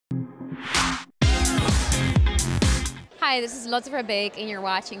Hi, this is Lotte Verbeek, and you're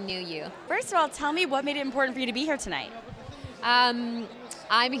watching New You. First of all, tell me what made it important for you to be here tonight. I'm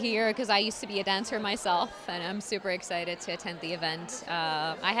here because I used to be a dancer myself, and I'm super excited to attend the event.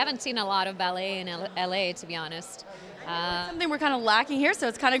 I haven't seen a lot of ballet in LA, to be honest. Something we're kind of lacking here, so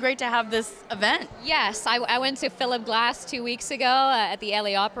it's kind of great to have this event. Yes, I went to Philip Glass 2 weeks ago at the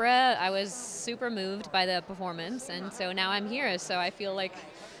LA Opera. I was super moved by the performance, and so now I'm here. So I feel like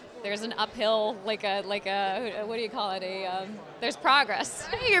there's an uphill, like a what do you call it? There's progress.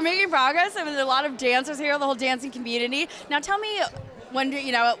 Hey, you're making progress. I mean, there's a lot of dancers here, the whole dancing community. Now, tell me, when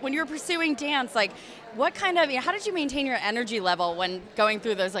you're pursuing dance, like, what kind of, how did you maintain your energy level when going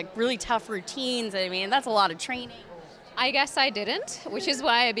through those like really tough routines? I mean, that's a lot of training. I guess I didn't, which is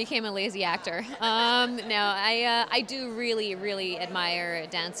why I became a lazy actor. No, I do really admire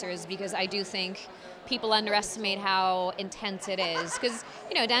dancers because I do think people underestimate how intense it is. Because,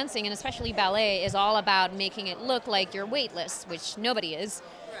 dancing, and especially ballet, is all about making it look like you're weightless, which nobody is,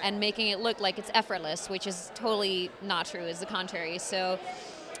 and making it look like it's effortless, which is totally not true, it's the contrary. So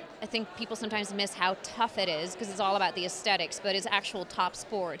I think people sometimes miss how tough it is because it's all about the aesthetics, but it's actual top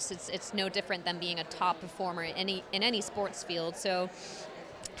sports. It's no different than being a top performer in any sports field. So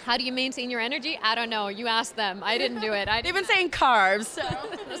how do you maintain your energy? I don't know. You ask them. I didn't do it. They've been saying carbs, so work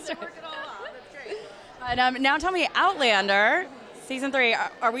it all out. That's great. But now tell me, Outlander, season 3,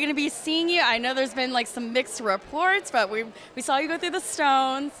 are we going to be seeing you? I know there's been like some mixed reports, but we saw you go through the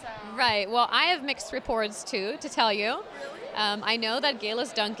stones. So. Right. Well, I have mixed reports too, to tell you. Really? I know that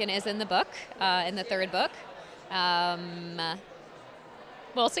Galis Duncan is in the book, in the 3rd book.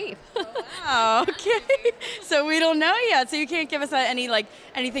 We'll see. Oh, okay. So we don't know yet. So you can't give us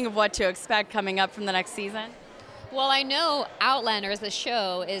anything of what to expect coming up from the next season? Well, I know Outlander, the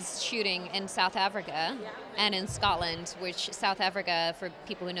show, is shooting in South Africa and in Scotland, which South Africa, for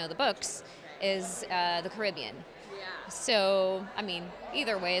people who know the books, is the Caribbean. Yeah. So, I mean,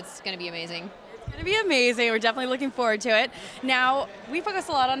 either way, it's going to be amazing. It's going to be amazing. We're definitely looking forward to it. Now, we focus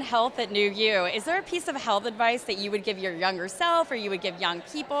a lot on health at New You. Is there a piece of health advice that you would give your younger self or you would give young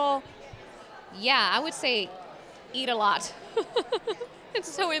people? Yeah, I would say eat a lot. It's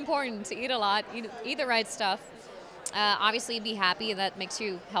so important to eat a lot, eat the right stuff. Obviously, be happy. That makes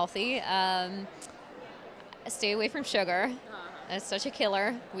you healthy. Stay away from sugar. It's such a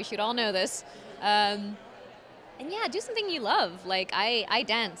killer. We should all know this. And yeah, do something you love. Like I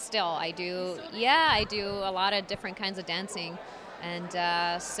dance still. I do a lot of different kinds of dancing.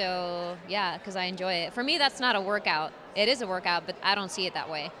 And so yeah, because I enjoy it. For me, that's not a workout. It is a workout, but I don't see it that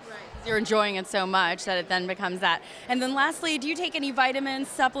way. Right. You're enjoying it so much that it then becomes that. And then lastly, do you take any vitamins,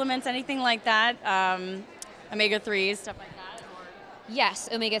 supplements, anything like that? Omega-3s, stuff like that? Or? Yes,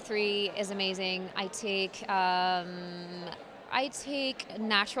 omega-3 is amazing. I take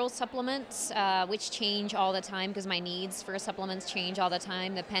natural supplements, which change all the time because my needs for supplements change all the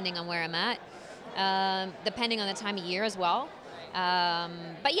time depending on where I'm at, depending on the time of year as well.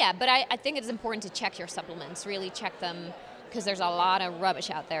 But I think it's important to check your supplements, really check them, because there's a lot of rubbish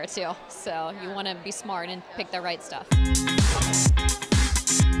out there too. So you want to be smart and pick the right stuff.